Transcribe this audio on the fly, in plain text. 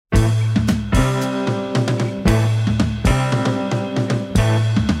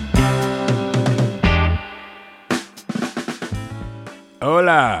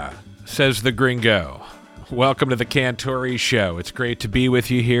Hola, says the gringo. Welcome to the Cantore Show. It's great to be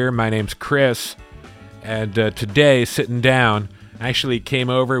with you here. My name's Chris, and today, sitting down, actually came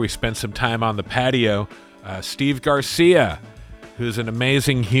over. We spent some time on the patio. Steve Garcia, who's an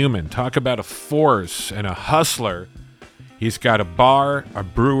amazing human. Talk about a force and a hustler. He's got a bar, a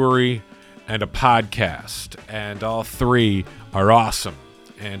brewery, and a podcast, and all three are awesome.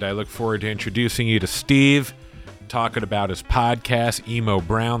 And I look forward to introducing you to Steve, talking about his podcast, Emo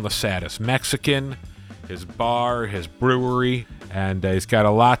Brown, the Saddest Mexican, his bar, his brewery, and he's got a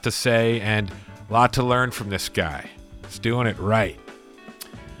lot to say and a lot to learn from this guy. He's doing it right.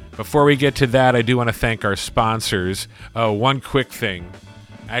 Before we get to that, I do want to thank our sponsors. Oh, one quick thing.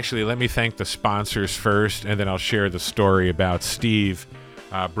 Actually, let me thank the sponsors first, and then I'll share the story about Steve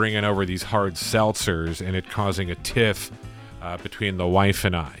bringing over these hard seltzers and it causing a tiff between the wife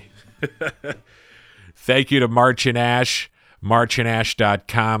and I. Thank you to March and Ash,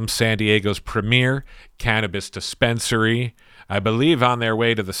 marchandash.com, San Diego's premier cannabis dispensary. I believe on their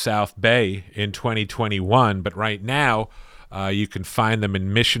way to the South Bay in 2021, but right now you can find them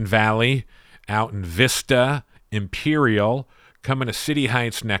in Mission Valley, out in Vista, Imperial, coming to City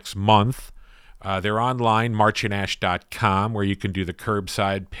Heights next month. They're online, marchandash.com, where you can do the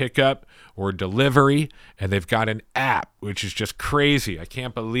curbside pickup or delivery, and they've got an app, which is just crazy. I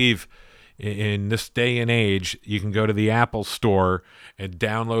can't believe in this day and age, you can go to the Apple Store and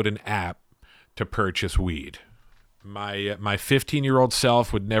download an app to purchase weed. My 15-year-old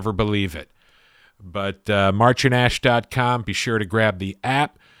self would never believe it. But marchandash.com, be sure to grab the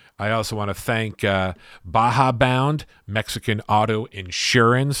app. I also want to thank Baja Bound, Mexican Auto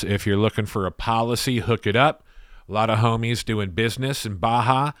Insurance. If you're looking for a policy, hook it up. A lot of homies doing business in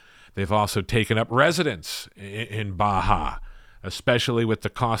Baja. They've also taken up residence in Baja, especially with the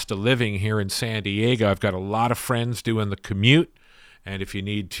cost of living here in San Diego. I've got a lot of friends doing the commute, and if you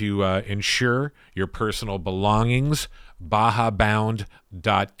need to insure your personal belongings,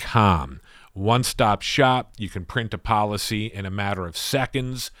 bajabound.com. One-stop shop. You can print a policy in a matter of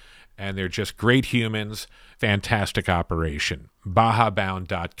seconds, and they're just great humans. Fantastic operation.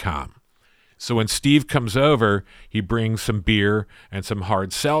 bajabound.com. So when Steve comes over, he brings some beer and some hard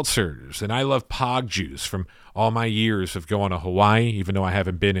seltzers. And I love Pog juice from all my years of going to Hawaii, even though I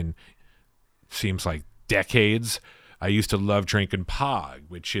haven't been in, seems like, decades. I used to love drinking Pog,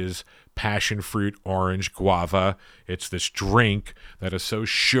 which is passion fruit, orange, guava. It's this drink that is so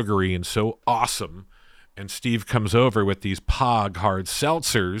sugary and so awesome. And Steve comes over with these Pog hard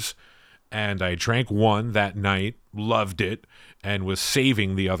seltzers, and I drank one that night, loved it, and was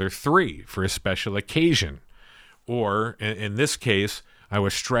saving the other three for a special occasion. Or, in this case, I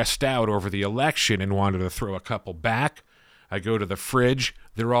was stressed out over the election and wanted to throw a couple back. I go to the fridge,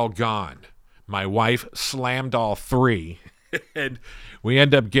 they're all gone. My wife slammed all three, and we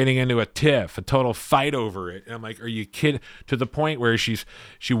end up getting into a tiff, a total fight over it. And I'm like, are you kidding? To the point where she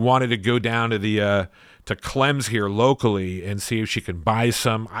wanted to go down to the to Clem's here locally and see if she could buy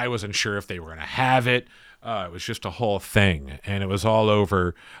some. I wasn't sure if they were going to have it. It was just a whole thing, and it was all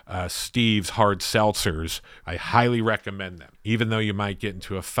over Steve's hard seltzers. I highly recommend them, even though you might get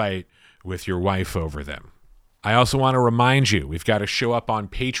into a fight with your wife over them. I also want to remind you, we've got a show up on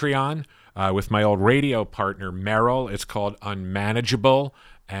Patreon with my old radio partner, Merrill. It's called Unmanageable,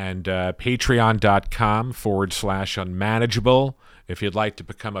 and patreon.com/unmanageable. If you'd like to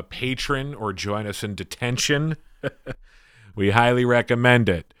become a patron or join us in detention, we highly recommend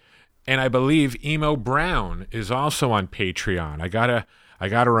it. And I believe Emo Brown is also on Patreon. I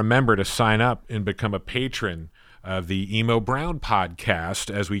gotta remember to sign up and become a patron of the Emo Brown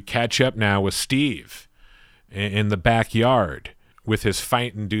Podcast as we catch up now with Steve in the backyard with his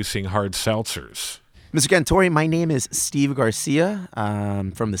fight-inducing hard seltzers. Mr. Cantore, my name is Steve Garcia.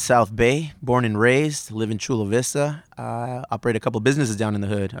 I'm from the South Bay, born and raised, live in Chula Vista. Operate a couple businesses down in the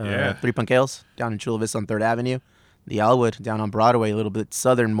hood. Thr3e Punk Ales down in Chula Vista on 3rd Avenue. The Alwood down on Broadway, a little bit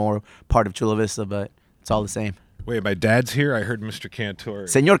southern more part of Chula Vista, but it's all the same. Wait, my dad's here? I heard Mr. Cantore.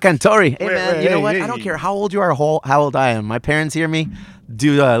 Senor Cantore. Hey, man, you know what? I don't care how old you are or how old I am. My parents hear me,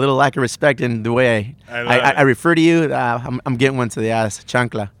 do a little lack of respect in the way I refer to you. I'm getting one to the ass,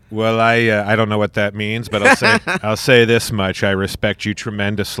 chancla. Well, I don't know what that means, but I'll say this much. I respect you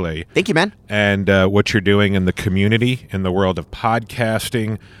tremendously. Thank you, man. And what you're doing in the community, in the world of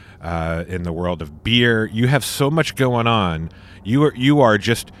podcasting, in the world of beer. You have so much going on. You are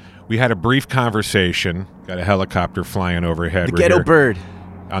just... We had a brief conversation. Got a helicopter flying overhead. The ghetto bird.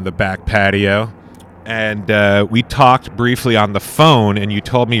 On the back patio. And we talked briefly on the phone, and you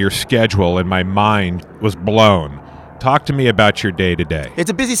told me your schedule, and my mind was blown. Talk to me about your day-to-day. It's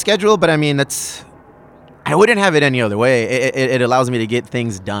a busy schedule, but I mean, that's I wouldn't have it any other way. It allows me to get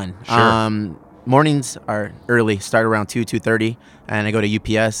things done. Sure. Mornings are early, start around 2:30, and I go to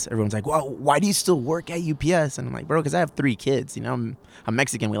UPS. Everyone's like, well, why do you still work at UPS? And I'm like, bro, because I have 3 kids. You know, I'm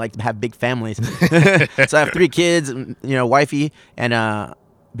Mexican. We like to have big families. So I have 3 kids, you know, wifey, and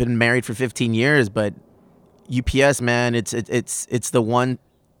been married for 15 years. But UPS, man, it's the one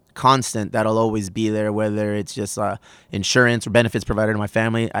constant that'll always be there, whether it's just insurance or benefits provided to my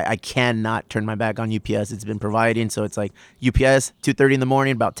family. I cannot turn my back on UPS. It's been providing. So it's like UPS, 2:30 in the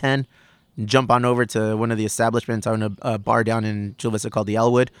morning, about 10, jump on over to one of the establishments. I own a bar down in Chula Vista called the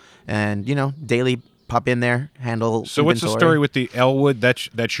Elwood, and, you know, daily pop in there, handle So what's the story with the Elwood?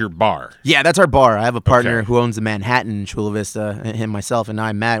 That's your bar. Yeah, that's our bar. I have a partner who owns the Manhattan in Chula Vista. Him, myself, and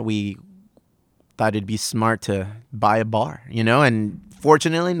I, Matt, we thought it'd be smart to buy a bar, you know, and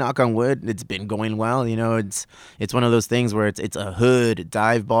fortunately, knock on wood, it's been going well. You know, it's one of those things where it's a hood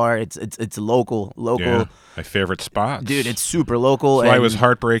dive bar. It's local. Yeah, my favorite spots. Dude, it's super local. So I was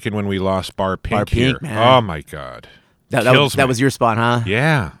heartbreaking when we lost Bar Pink here. Man. Oh my God. That was your spot, huh?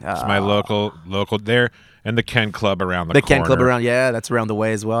 Yeah. It's my local there, and the Ken Club around the corner. The Ken Club around, yeah, that's around the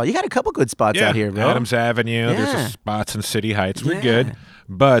way as well. You got a couple good spots out here, bro. Adams Avenue. Yeah. There's spots in City Heights. We're good.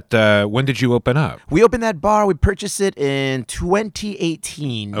 But when did you open up? We opened that bar. We purchased it in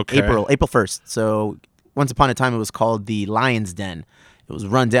 2018, April 1st. So once upon a time, it was called the Lion's Den. It was a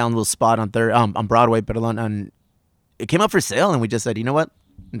run-down little spot on Broadway, but it came up for sale, and we just said, you know what?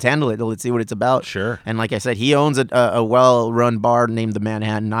 Let's handle it. Let's see what it's about. Sure. And like I said, he owns a well-run bar named the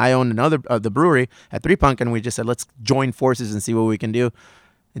Manhattan. I own another the brewery at Thr3e Punk, and we just said, let's join forces and see what we can do.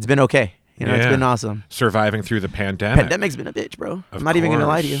 It's been okay. You know, it's been awesome. Surviving through the pandemic. Pandemic's been a bitch, bro. I'm not even going to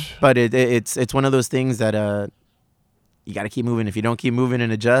lie to you. But it's one of those things that you got to keep moving. If you don't keep moving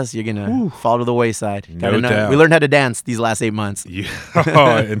and adjust, you're going to fall to the wayside. No doubt. We learned how to dance these last 8 months.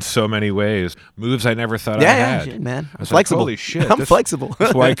 Yeah. In so many ways. Moves I never thought I had. Yeah, man. I'm flexible. Like, holy shit. I'm flexible.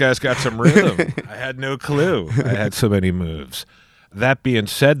 This white guy's got some rhythm. I had no clue. I had so many moves. That being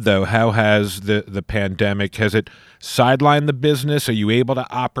said, though, how has the pandemic, has it sidelined the business? Are you able to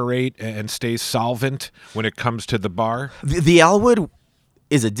operate and stay solvent when it comes to the bar? The Elwood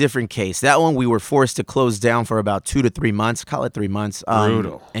is a different case. That one we were forced to close down for about 2 to 3 months. Call it 3 months.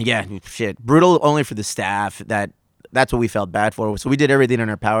 Brutal. And yeah, shit. Brutal only for the staff. That's what we felt bad for. So we did everything in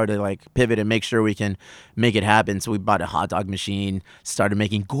our power to like pivot and make sure we can make it happen. So we bought a hot dog machine, started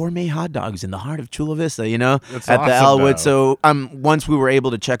making gourmet hot dogs in the heart of Chula Vista, you know, That's at awesome, the Elwood. though. So once we were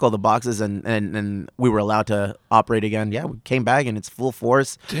able to check all the boxes and we were allowed to operate again, yeah, we came back and it's full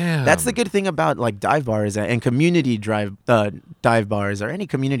force. Damn. That's the good thing about like dive bars and community dive bars or any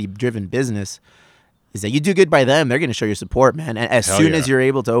community driven business. Is that you do good by them, they're going to show your support, man. And as soon as you're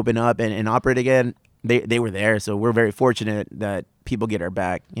able to open up and operate again, they were there. So we're very fortunate that people get our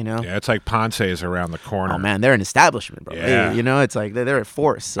back, you know? Yeah, it's like Ponce's around the corner. Oh, man, they're an establishment, bro. Yeah. You know, it's like they're a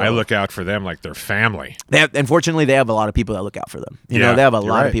force. So. I look out for them like they're family. Unfortunately, they have a lot of people that look out for them. You know, they have a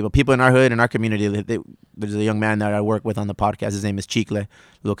lot of people. People in our hood, in our community. There's a young man that I work with on the podcast. His name is Chicle,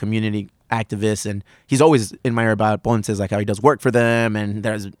 little community activist, and he's always in my ear about Ponce's, like how he does work for them, and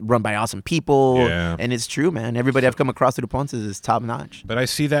there's run by awesome people. Yeah. And it's true, man. Everybody I've come across through Ponce's is top notch. But I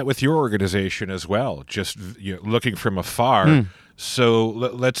see that with your organization as well, just looking from afar. So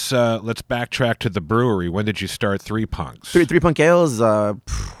let's backtrack to the brewery. When did you start Thr3e Punks? Thr3e Punk Ales,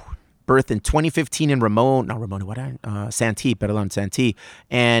 birthed in 2015 in Santee, Petalon, Santee.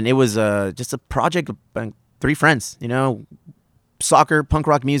 And it was just a project of 3 friends, you know. Soccer, punk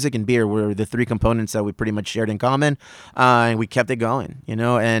rock music, and beer were the 3 components that we pretty much shared in common. And we kept it going, you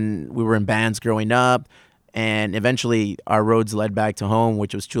know, and we were in bands growing up. And eventually our roads led back to home,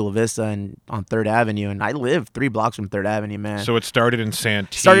 which was Chula Vista and on 3rd Avenue. And I live 3 blocks from 3rd Avenue, man. So it started in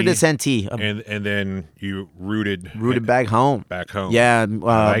Santee. Started in Santee. And then you rooted back home. Back home. Yeah,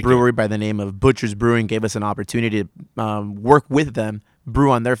 brewery by the name of Butcher's Brewing gave us an opportunity to work with them, brew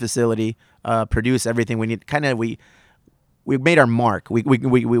on their facility, produce everything we need. We made our mark. We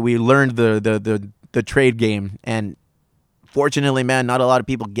learned the trade game, and fortunately, man, not a lot of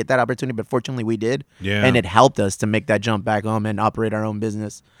people get that opportunity, but fortunately we did. Yeah. And it helped us to make that jump back home and operate our own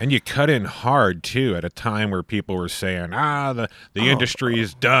business. And you cut in hard, too, at a time where people were saying, the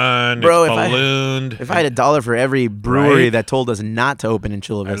industry's done, bro, it's ballooned. If I had $1 for every brewery that told us not to open in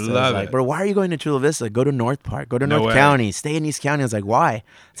Chula Vista, I love like, it. bro, why are you going to Chula Vista? Go to North Park. Go to No North way. County. Stay in East County. I was like, why?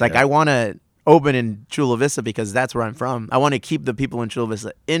 It's like, I want to open in Chula Vista because that's where I'm from. I want to keep the people in Chula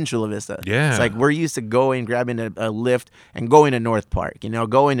Vista. Yeah. It's like we're used to going, grabbing a lift and going to North Park, you know,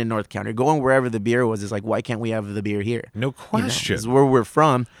 going to North County, going wherever the beer was. It's like, why can't we have the beer here? No question. It's where we're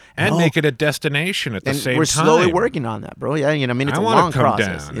from. And make it a destination at the same time. We're slowly working on that, bro. Yeah, you know, I mean, it's a long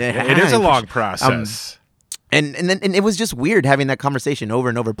process. Down. Yeah, it is a long process. And it was just weird having that conversation over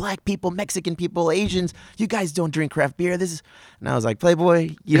and over. Black people, Mexican people, Asians, you guys don't drink craft beer. And I was like,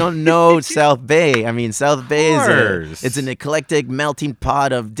 Playboy, you don't know South Bay. I mean, South Bay it's an eclectic melting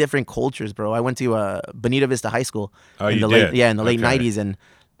pot of different cultures, bro. I went to Bonita Vista High School. In the late 90s, and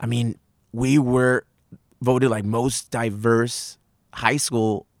I mean, we were voted like most diverse high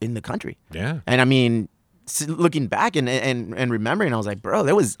school in the country. Yeah, and I mean, looking back and remembering, I was like, bro,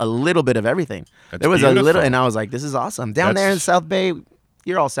 there was a little bit of everything. There was beautiful. A little, and I was like, this is awesome. Down there in South Bay,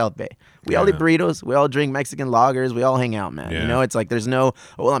 you're all South Bay. We all eat burritos. We all drink Mexican lagers. We all hang out, man. Yeah. You know, it's like there's no,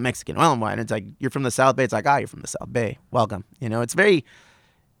 well, I'm Mexican. Well, I'm white. It's like, you're from the South Bay. It's like, you're from the South Bay. Welcome. You know, it's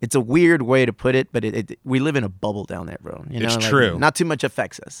a weird way to put it, but we live in a bubble down there, bro. You know, it's true. Not too much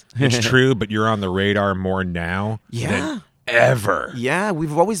affects us. It's true, but you're on the radar more now than ever. Yeah,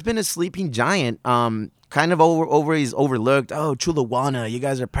 we've always been a sleeping giant. Kind of always overlooked. Oh, Chulawana, you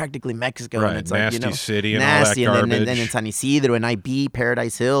guys are practically Mexico. Right, and it's nasty like, city and nasty, all that garbage. And then in San Isidro and IB,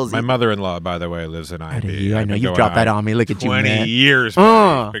 Paradise Hills. My mother-in-law, by the way, lives in IB. I know you've dropped that on me. Look at you, man. 20 years,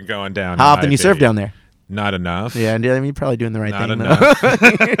 man. It's been going down. How often you surf down there? Not enough. Yeah, I mean, you're probably doing the right thing. Not enough.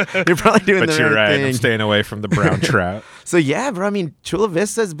 You're probably doing the right thing. But you're right. I'm staying away from the brown trout. So, yeah, bro, I mean, Chula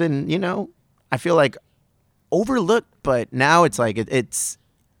Vista's been, you know, I feel like overlooked, but now it's like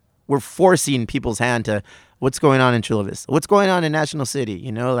we're forcing people's hand to what's going on in Chula Vista, what's going on in National City,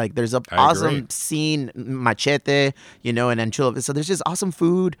 you know, like there's an awesome scene, Machete, you know, and then Chula Vista. So there's just awesome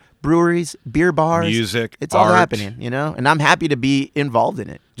food, breweries, beer bars, music, it's all happening, you know, and I'm happy to be involved in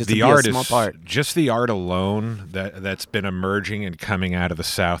it. Just the to be art a small part. Just the art alone that's been emerging and coming out of the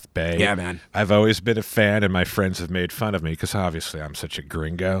South Bay. Yeah, man. I've always been a fan, and my friends have made fun of me because obviously I'm such a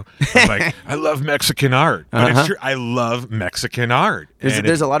gringo. I'm like, I love Mexican art, but it's true. I love Mexican art.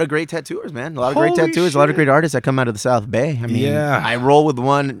 There's a lot of great tattooers, man. A lot of great tattooers, a lot of great artists that come out of the South Bay. I mean, I roll with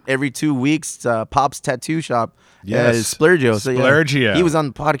one every 2 weeks. Pop's Tattoo Shop. Yes, Splurgio. Splurgio. He was on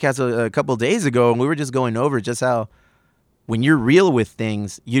the podcast a couple of days ago, and we were just going over just how when you're real with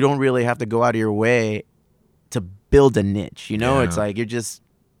things, you don't really have to go out of your way to build a niche. You know, it's like the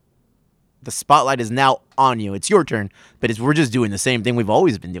spotlight is now on you. It's your turn, but we're just doing the same thing we've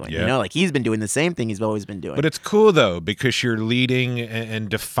always been doing. You know, like he's been doing the same thing he's always been doing. But it's cool though because you're leading and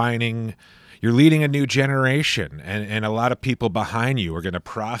defining. You're leading a new generation, and a lot of people behind you are going to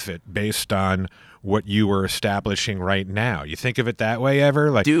profit based on what you were establishing right now. You think of it that way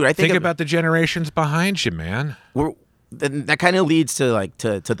ever? Like, dude, I think about the generations behind you, man. That kind of leads to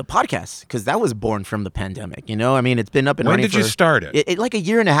the podcast because that was born from the pandemic. You know, I mean, it's been up and running. When did you start it? Like a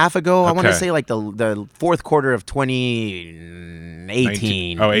year and a half ago. I want to say like the fourth quarter of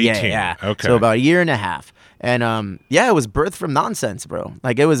 2018. Oh, 18. Yeah. Okay. So about a year and a half. And it was birthed from nonsense, bro.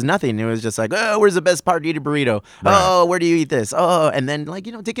 Like it was nothing. It was just like, oh, where's the best part to eat a burrito? Right. Oh, where do you eat this? Oh, and then like,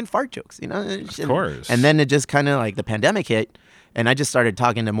 you know, taking fart jokes, you know? Of course. And then it just kind of like the pandemic hit. And I just started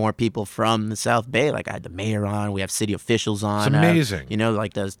talking to more people from the South Bay. Like I had the mayor on. We have city officials on. It's amazing. You know,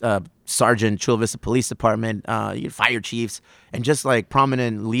 like the Sergeant Chula Vista Police Department, fire chiefs, and just like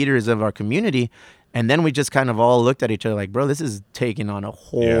prominent leaders of our community. And then we just kind of all looked at each other like, bro, this is taking on a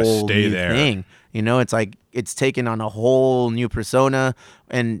whole new thing. You know, it's like it's taken on a whole new persona.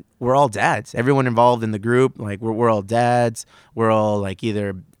 And we're all dads. Everyone involved in the group, like we're all dads. We're all like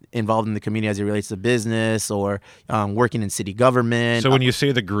either involved in the community as it relates to business or working in city government. So when you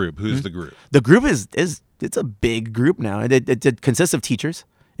say the group, who's the group? The group is it's a big group now. It consists of teachers.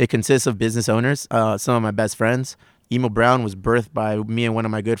 It consists of business owners. Some of my best friends. Emo Brown was birthed by me and one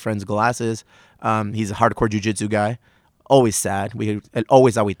of my good friends, Glasses. He's a hardcore jiu-jitsu guy. Always sad.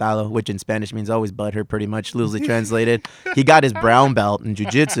 Always aguitado, which in Spanish means always butthurt, pretty much, loosely translated. He got his brown belt in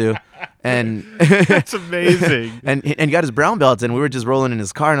jiu-jitsu. And that's amazing. and he got his brown belt, and we were just rolling in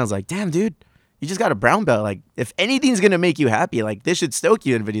his car, and I was like, damn, dude, you just got a brown belt. Like, if anything's going to make you happy, like, this should stoke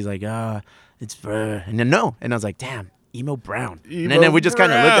you. But he's like, it's for... And then no. And I was like, damn. Emo Brown. And then we just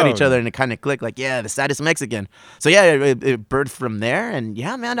kind of looked at each other and it kind of clicked like, yeah, the saddest Mexican. So yeah, it birthed from there. And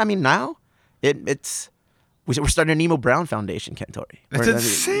yeah, man, I mean, now we're starting an Emo Brown Foundation, Cantore. That's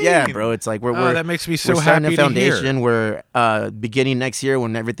insane. Yeah, bro. It's like that makes me so we're happy starting a to foundation. hear. We're beginning next year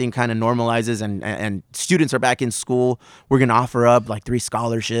when everything kind of normalizes and students are back in school. We're gonna offer up like 3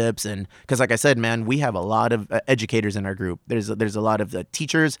 scholarships, and because like I said, man, we have a lot of educators in our group. There's a lot of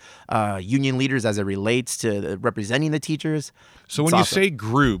teachers, union leaders as it relates to representing the teachers. So when you say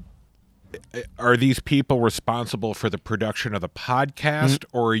group, are these people responsible for the production of the podcast,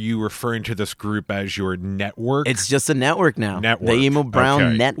 or are you referring to this group as your network? It's just a network now. Network. The Emo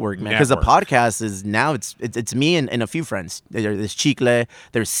Brown Network, man. Because the podcast is now it's me and a few friends. There's Chicle,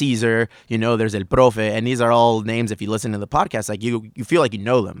 there's Caesar, there's El Profe, and these are all names. If you listen to the podcast, like you feel like you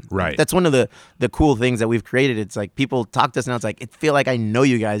know them. Right. That's one of the cool things that we've created. It's like people talk to us now. It's like, it feel like I know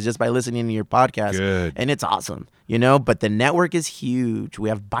you guys just by listening to your podcast. Good. And it's awesome. But the network is huge. We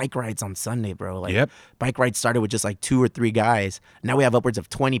have bike rides on Sunday, bro. Like, bike rides started with just like 2 or 3 guys. Now we have upwards of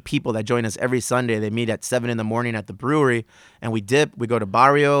 20 people that join us every Sunday. They meet at 7 a.m. at the brewery, and we dip. We go to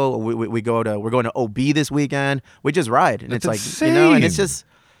Barrio. We're going to OB this weekend. We just ride, and That's it's insane. like, and it's just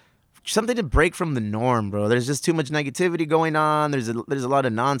something to break from the norm, bro. There's just too much negativity going on. There's a lot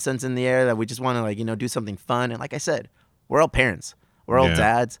of nonsense in the air that we just want to do something fun. And like I said, we're all parents. We're all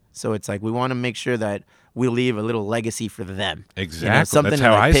dads. So it's like we want to make sure that we leave a little legacy for them. Exactly. Something That's to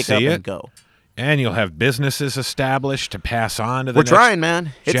how I pick see up it. and go. And you'll have businesses established to pass on to the We're next trying,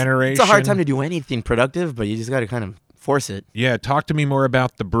 man. generation. It's a hard time to do anything productive, but you just got to kind of force it. Yeah, talk to me more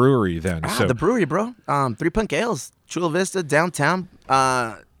about the brewery then. The brewery, bro. Thr3e Punk Ales, Chula Vista, downtown.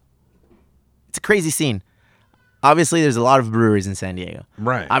 It's a crazy scene. Obviously, there's a lot of breweries in San Diego.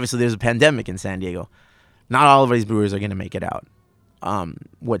 Right. Obviously, there's a pandemic in San Diego. Not all of these breweries are going to make it out.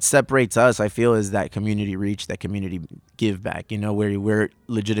 What separates us, I feel, is that community reach, that community give back. Where we're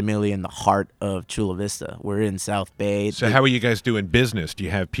legitimately in the heart of Chula Vista. We're in South Bay. So how are you guys doing business? Do you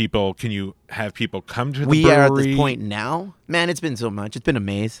have people? Can you have people come to the brewery? We are at this point now. Man, it's been so much. It's been a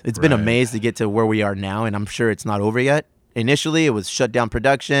maze. It's been a maze to get to where we are now, and I'm sure it's not over yet. Initially, it was shut down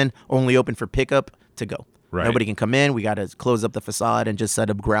production, only open for pickup to go. Right. Nobody can come in. We got to close up the facade and just set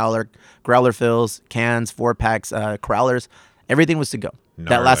up growler fills, cans, 4-packs, crowlers. Everything was to go.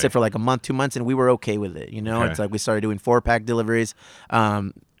 That lasted for like a month, 2 months, and we were okay with it. It's like we started doing 4-pack deliveries,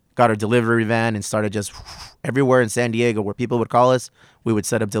 got our delivery van and started just everywhere in San Diego where people would call us, we would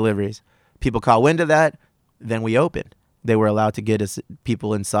set up deliveries. People call wind of that, then we opened. They were allowed to get us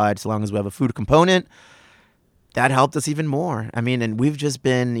people inside so long as we have a food component. That helped us even more. I mean, and we've just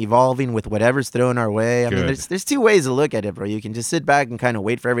been evolving with whatever's thrown our way. I mean, there's 2 ways to look at it, bro. You can just sit back and kind of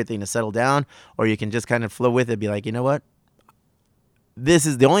wait for everything to settle down, or you can just kind of flow with it, be like, you know what? This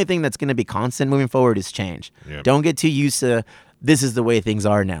is the only thing that's going to be constant moving forward is change. Yep. Don't get too used to this is the way things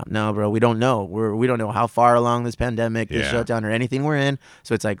are now. No, bro, we don't know. We don't know how far along this pandemic, this shutdown, or anything we're in.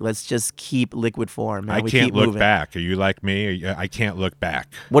 So it's like, let's just keep liquid form. Man. I can't look back. Are you like me? I can't look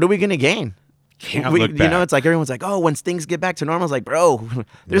back. What are we going to gain? Can't look back. It's like everyone's like, oh, once things get back to normal, it's like, bro,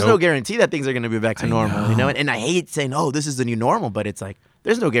 there's no guarantee that things are going to be back to normal. And I hate saying, oh, this is the new normal, but it's like,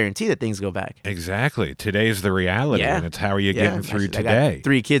 there's no guarantee that things go back. Exactly. Today's the reality, and it's how are you getting through today? I got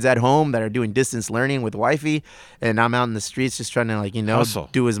 3 kids at home that are doing distance learning with wifey, and I'm out in the streets just trying to, hustle.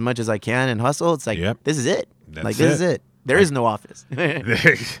 Do as much as I can and hustle. It's like, this is it. This is it. There is no office.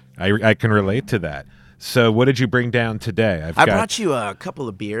 I can relate to that. So what did you bring down today? I brought you a couple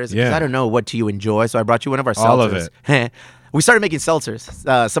of beers because I don't know what you enjoy, so I brought you one of our seltzers. All of it. We started making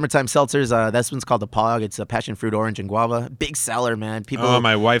seltzers, summertime seltzers. This one's called the Pog. It's a passion fruit, orange, and guava. Big seller, man.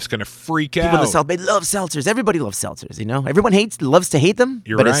 My wife's gonna freak out. People in the South Bay love seltzers. Everybody loves seltzers. Everyone loves to hate them.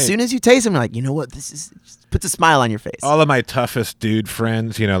 You're but right. As soon as you taste them, you're like, you know what? This is just puts a smile on your face. All of my toughest dude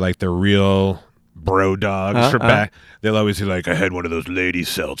friends, like the real bro dogs from back, they'll always be like, I had one of those lady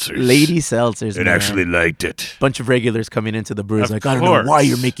seltzers. Lady seltzers, and actually liked it. Bunch of regulars coming into the brewery like, I don't know why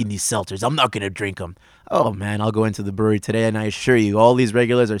you're making these seltzers. I'm not gonna drink them. Oh, man, I'll go into the brewery today, and I assure you, all these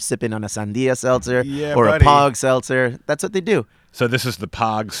regulars are sipping on a Sandia seltzer or a Pog seltzer. That's what they do. So this is the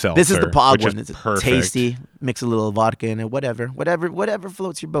Pog seltzer. This is the Pog one. It's perfect. Tasty. Mix a little vodka in it. Whatever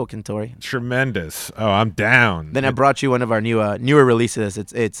floats your boat, Cantore. Tremendous. Oh, I'm down. Then I brought you one of our newer releases.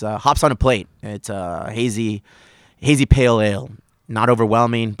 It's hops on a plate. It's a hazy pale ale. Not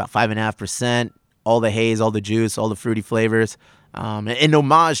overwhelming. About 5.5%. All the haze, all the juice, all the fruity flavors. In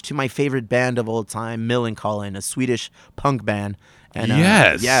homage to my favorite band of all time, Millencolin, a Swedish punk band. And,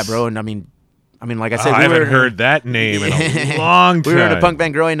 yes. Yeah, bro. And I mean, like I said, I haven't heard that name in a long time. We were in a punk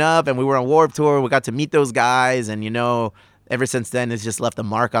band growing up, and we were on Warped Tour. We got to meet those guys, and ever since then, it's just left a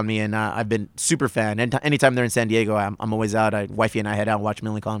mark on me, and I've been super fan. Anytime they're in San Diego, I'm always out. Wifey and I head out and watch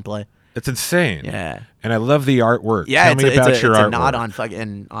Millencolin play. It's insane. Yeah. And I love the artwork. Yeah, Tell me about your artwork. It's a nod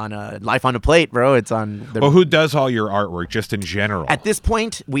on Life on a Plate, bro. It's on. Well, who does all your artwork, just in general? At this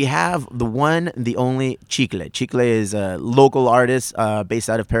point, we have the one, the only Chicle. Chicle is a local artist based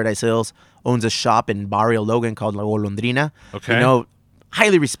out of Paradise Hills. Owns a shop in Barrio Logan called La Golondrina. Okay.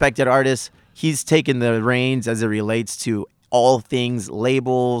 Highly respected artist. He's taken the reins as it relates to all things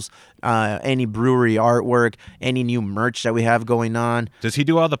labels, any brewery artwork, any new merch that we have going on. Does he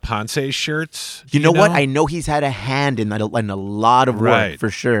do all the Ponce shirts? You know what? I know he's had a hand in a lot of work for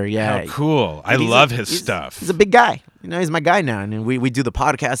sure. Yeah. How cool. I love his stuff. He's a big guy. He's my guy now, and we do the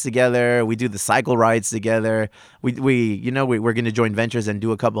podcast together. We do the cycle rides together. We're going to join ventures and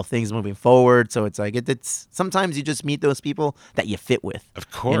do a couple of things moving forward. So it's like it's sometimes you just meet those people that you fit with. Of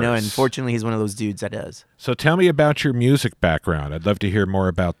course. And fortunately, he's one of those dudes that does. So tell me about your music background. I'd love to hear more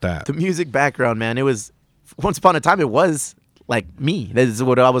about that. The music background, man. It was once upon a time. It was like me. This is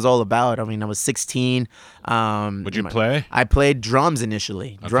what I was all about. I mean, I was 16. Would you play? I played drums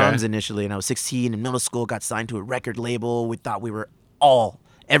initially. And I was 16 in middle school. Got signed to a record label. We thought we were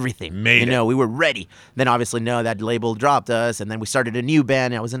everything. We were ready. Then obviously, that label dropped us, and then we started a new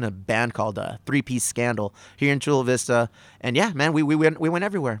band. I was in a band called Thr3e Scandal here in Chula Vista, and yeah, man, we went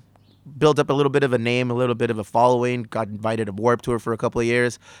everywhere. Built up a little bit of a name, a little bit of a following. Got invited to Warped Tour for a couple of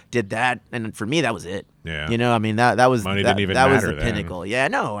years. Did that, and for me, that was it. Yeah. That was money didn't even matter. That was the pinnacle. Yeah,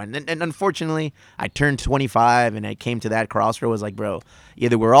 no, and unfortunately, I turned 25, and I came to that crossroad. Was like, bro,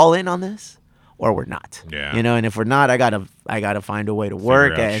 either we're all in on this, or we're not. Yeah. And if we're not, I gotta find a way to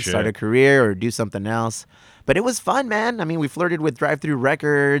work and start a career or do something else. But it was fun, man. I mean, we flirted with Drive-Thru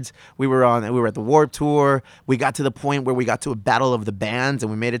Records. We were at the Warped Tour. We got to the point where we got to a battle of the bands,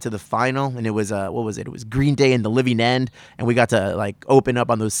 and we made it to the final. And it was what was it? It was Green Day and The Living End, and we got to open up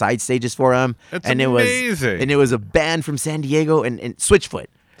on those side stages for them. That's amazing. It was a band from San Diego and Switchfoot.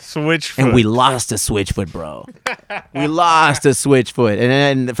 And we lost to Switchfoot, bro. We lost to Switchfoot.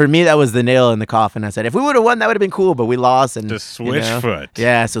 And for me, that was the nail in the coffin. I said, if we would have won, that would have been cool, but we lost. And to Switchfoot.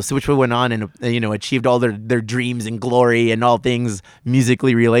 Yeah, so Switchfoot went on and, achieved all their dreams and glory and all things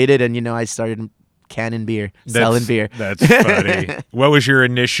musically related. And, I started canning beer, selling beer. That's funny. What was your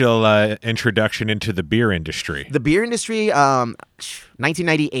initial introduction into the beer industry? The beer industry,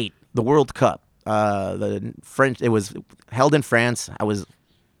 1998, the World Cup. It was held in France. I was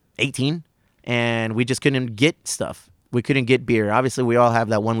 18, and we just couldn't get stuff. We couldn't get beer. Obviously, we all have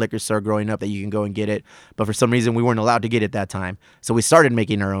that one liquor store growing up that you can go and get it, but for some reason, we weren't allowed to get it that time. So we started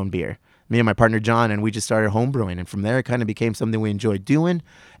making our own beer, me and my partner John, and we just started homebrewing. And from there, it kind of became something we enjoyed doing,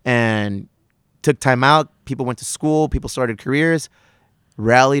 and took time out. People went to school. People started careers,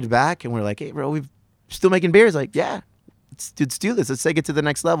 rallied back, and we're like, hey, bro, we're still making beers. Like, yeah. Let's do this. Let's take it to the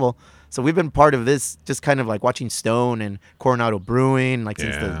next level. So we've been part of this, just kind of like watching Stone and Coronado Brewing,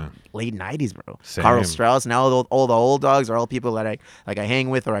 since the late 90s, bro. Same. Carl Strauss. Now all the old dogs are all people that I hang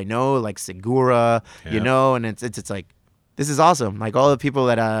with or I know, like Segura, and it's like, this is awesome. Like all the people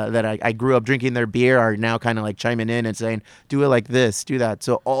that I grew up drinking their beer are now kind of like chiming in and saying, do it like this, do that.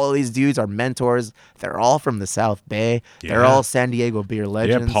 So all these dudes are mentors. They're all from the South Bay. Yeah. They're all San Diego beer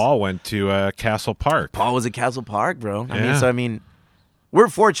legends. Yeah, Paul went to Castle Park. Paul was at Castle Park, bro. I mean, we're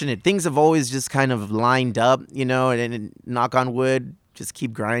fortunate. Things have always just kind of lined up, and knock on wood, just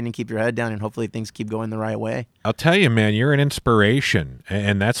keep grinding, keep your head down, and hopefully things keep going the right way. I'll tell you, man, you're an inspiration,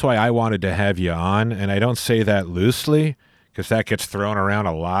 and that's why I wanted to have you on, and I don't say that loosely, because that gets thrown around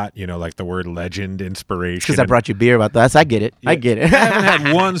a lot, like the word legend, inspiration. Because I brought you beer about that. I get it. I get it. I haven't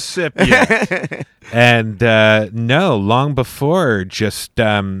had one sip yet. And no, long before, just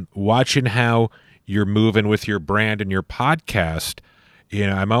watching how you're moving with your brand and your podcast,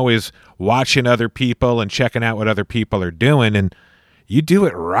 I'm always watching other people and checking out what other people are doing, and you do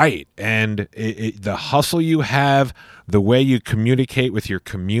it right. And the hustle you have, the way you communicate with your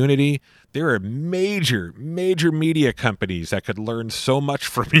community, there are major media companies that could learn so much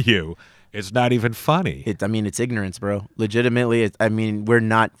from you. It's not even funny. It's ignorance, bro. Legitimately, we're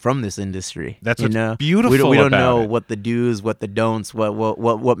not from this industry. That's what's beautiful. We don't know what the do's, what the don'ts,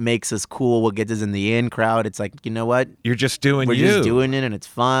 what makes us cool, what gets us in the in crowd. It's like, you know what? You're just doing We're just doing it, and it's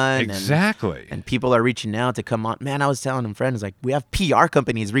fun. Exactly. And people are reaching out to come on. Man, I was telling them friends, like, we have PR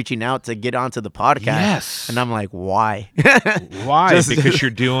companies reaching out to get onto the podcast. Yes. And I'm like, why? Why? Because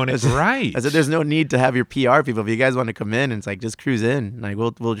you're doing it right. I said, there's no need to have your PR people. If you guys want to come in, and it's like, just cruise in. Like,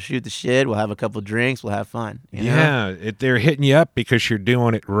 we'll shoot the shit. We'll have a couple drinks. We'll have fun. Yeah, they're hitting you up because you're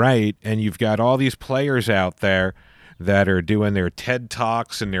doing it right, and you've got all these players out there that are doing their TED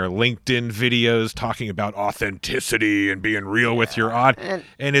Talks and their LinkedIn videos talking about authenticity and being real with your audience,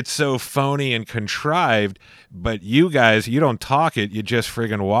 and it's so phony and contrived. But you guys, you don't talk it, you just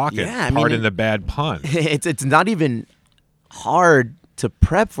friggin' walk it. Pardon the bad pun. It's not even hard to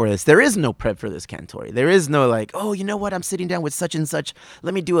prep for this. There is no prep for this, Cantore. There is no like, oh, you know what? I'm sitting down with such and such.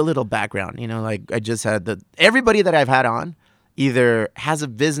 Let me do a little background. Like I just had everybody that I've had on either has a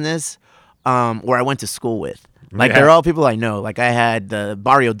business or I went to school with. Like they're all people I know. Like I had the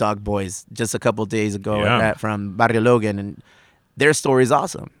Barrio Dog Boys just a couple days ago from Barrio Logan, and their story is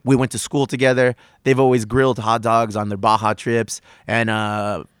awesome. We went to school together. They've always grilled hot dogs on their Baja trips. And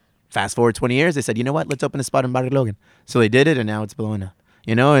fast forward 20 years, they said, you know what? Let's open a spot in Barrio Logan. So they did it, and now it's blowing up.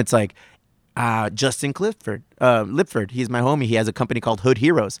 You know, it's like Justin Lipford. He's my homie. He has a company called Hood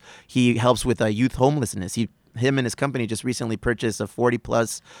Heroes. He helps with youth homelessness. Him and his company just recently purchased a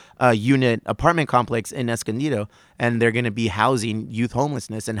 40-plus unit apartment complex in Escondido, and they're going to be housing youth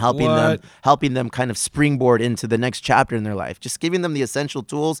homelessness and helping them kind of springboard into the next chapter in their life, just giving them the essential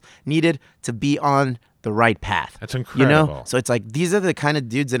tools needed to be on the right path. That's incredible. You know? So it's like these are the kind of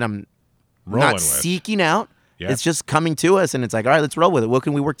dudes that I'm Rolling not with. seeking out. Yep. It's just coming to us, and it's like, all right, let's roll with it. What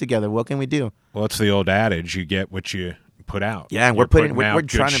can we work together? What can we do? Well, it's the old adage, you get what you put out. Yeah, and we're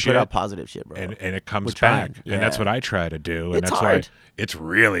trying to put out positive shit, bro. And it comes back. Yeah. And that's what I try to do. And It's that's hard. why it's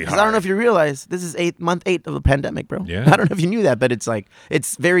really hard. I don't know if you realize this is month 8 of the pandemic, bro. Yeah. I don't know if you knew that, but it's like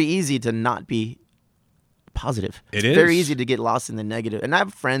it's very easy to not be positive. It It's is. very easy to get lost in the negative. And I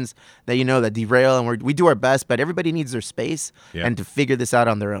have friends that that derail, and we do our best, but everybody needs their space and to figure this out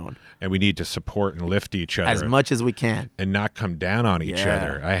on their own And we need to support and lift each other. as much as we can. And not come down on each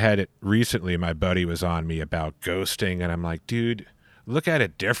other. I had it recently, my buddy was on me about ghosting, and I'm like, dude, look at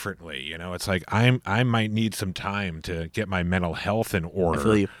it differently. You know, it's like I might need some time to get my mental health in order. I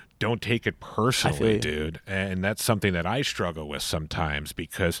feel you. Don't take it personally, you. dude. And that's something that I struggle with sometimes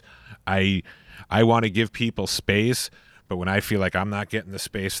because I want to give people space, but when I feel like I'm not getting the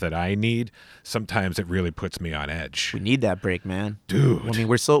space that I need, sometimes it really puts me on edge. We need that break, man. Dude. I mean,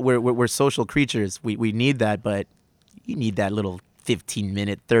 we're social creatures. We need that, but you need that little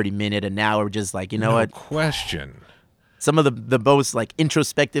 15-minute, 30-minute, an hour, just like, you know No what? question. Some of the most like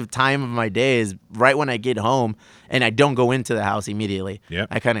introspective time of my day is right when I get home and I don't go into the house immediately. Yep.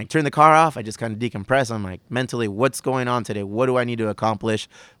 I kind of turn the car off. I just kind of decompress. I'm like, mentally, what's going on today? What do I need to accomplish?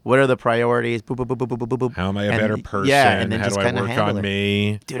 What are the priorities? Boop, boop, boop, boop, boop, boop, boop. How am I a better person? Yeah, and then How just do I kind of work handle on it.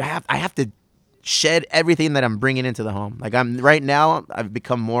 me? Dude, I have to shed everything that I'm bringing into the home. Like right now, I've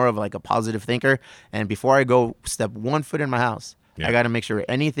become more of like a positive thinker. And before I go step one foot in my house, Yeah. I got to make sure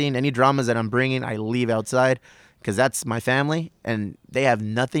any dramas that I'm bringing, I leave outside. Because that's my family, and they have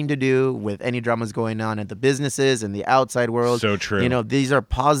nothing to do with any dramas going on at the businesses and the outside world. So true. You know, these are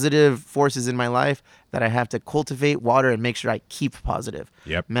positive forces in my life that I have to cultivate, water, and make sure I keep positive.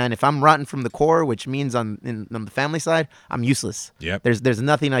 Yep. Man, if I'm rotten from the core, which means on the family side, I'm useless. Yep. There's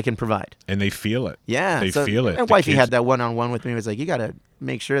nothing I can provide. And they feel it. Yeah. They so feel it. My The wifey kids- had that one-on-one with me. It was like, you got to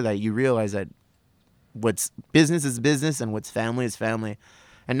make sure that you realize that what's business is business and what's family is family.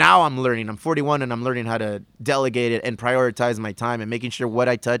 And now I'm learning. I'm 41 and I'm learning how to delegate it and prioritize my time and making sure what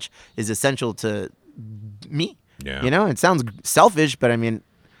I touch is essential to me. Yeah. You know, it sounds selfish, but I mean,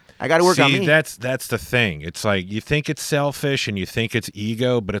 I got to work on me. That's the thing. It's like you think it's selfish and you think it's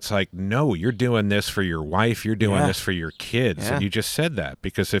ego, but it's like, no, you're doing this for your wife. You're doing this for your kids. Yeah. And you just said that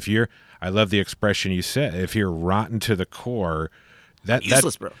because I love the expression you said, if you're rotten to the core,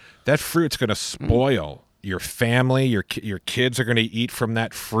 Useless, bro. That fruit's going to spoil your family. Your kids are going to eat from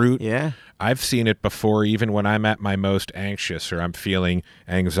that fruit. Yeah. I've seen it before, even when I'm at my most anxious or I'm feeling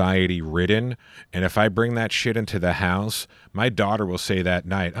anxiety ridden. And if I bring that shit into the house, my daughter will say that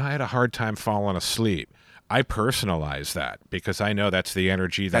night, I had a hard time falling asleep. I personalize that because I know that's the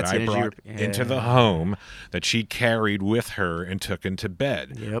energy that I brought into the home that she carried with her and took into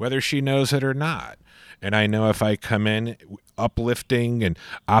bed, whether she knows it or not. And I know if I come in uplifting and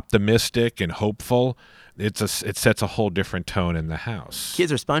optimistic and hopeful, it sets a whole different tone in the house.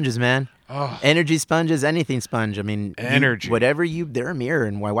 Kids are sponges, man. Oh. Energy sponges, anything sponge. I mean, Energy. They're a mirror.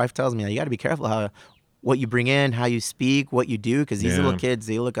 And my wife tells me, you got to be careful what you bring in, how you speak, what you do, because these little kids,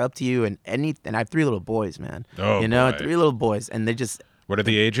 they look up to you. And I have 3 little boys, man. Oh, you know, boy. 3 little boys, and they just. What are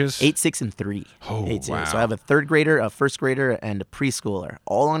the ages? 8, 6, and 3. Oh, 8, 6. wow. So I have a 3rd grader, a 1st grader, and a preschooler,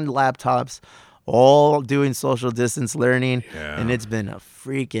 all on laptops, all doing social distance learning, and it's been a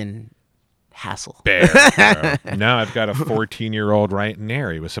freaking hassle. Bear. Now I've got a 14-year-old right in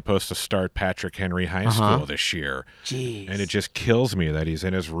there. He was supposed to start Patrick Henry High School this year. Jeez. And it just kills me that he's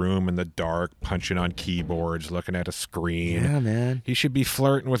in his room in the dark, punching on keyboards, looking at a screen. Yeah, man. He should be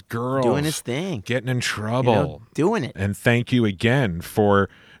flirting with girls. Doing his thing. Getting in trouble. You know, doing it. And thank you again for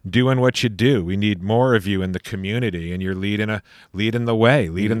doing what you do. We need more of you in the community, and you're leading the way,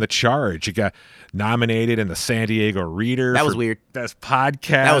 leading the charge. You got nominated in the San Diego Reader. That was weird. Best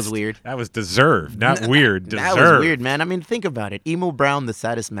podcast. That was weird. That was deserved, not weird. Deserved. That was weird, man. I mean, think about it. Emo Brown, the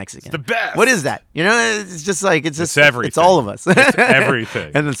saddest Mexican. The best. What is that? You know, it's just like it's everything. It's all of us. It's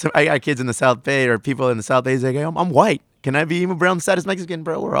everything. And then I got kids in the South Bay or people in the South Bay say, I'm white. Can I be Emo Brown, the saddest Mexican,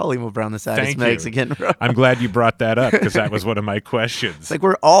 bro? We're all Emo Brown, the saddest Mexican, bro. I'm glad you brought that up because that was one of my questions. It's like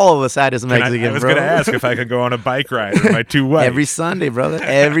we're all the saddest Mexican, I was going to ask if I could go on a bike ride with my two wives. Every Sunday, brother.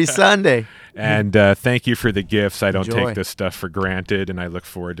 Every Sunday. And thank you for the gifts. I don't Enjoy. take this stuff for granted, and I look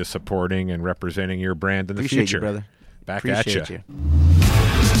forward to supporting and representing your brand in the Appreciate future. you, brother. Back Appreciate at you.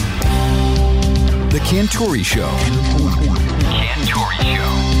 The Cantore Show. Cantore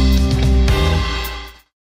Show.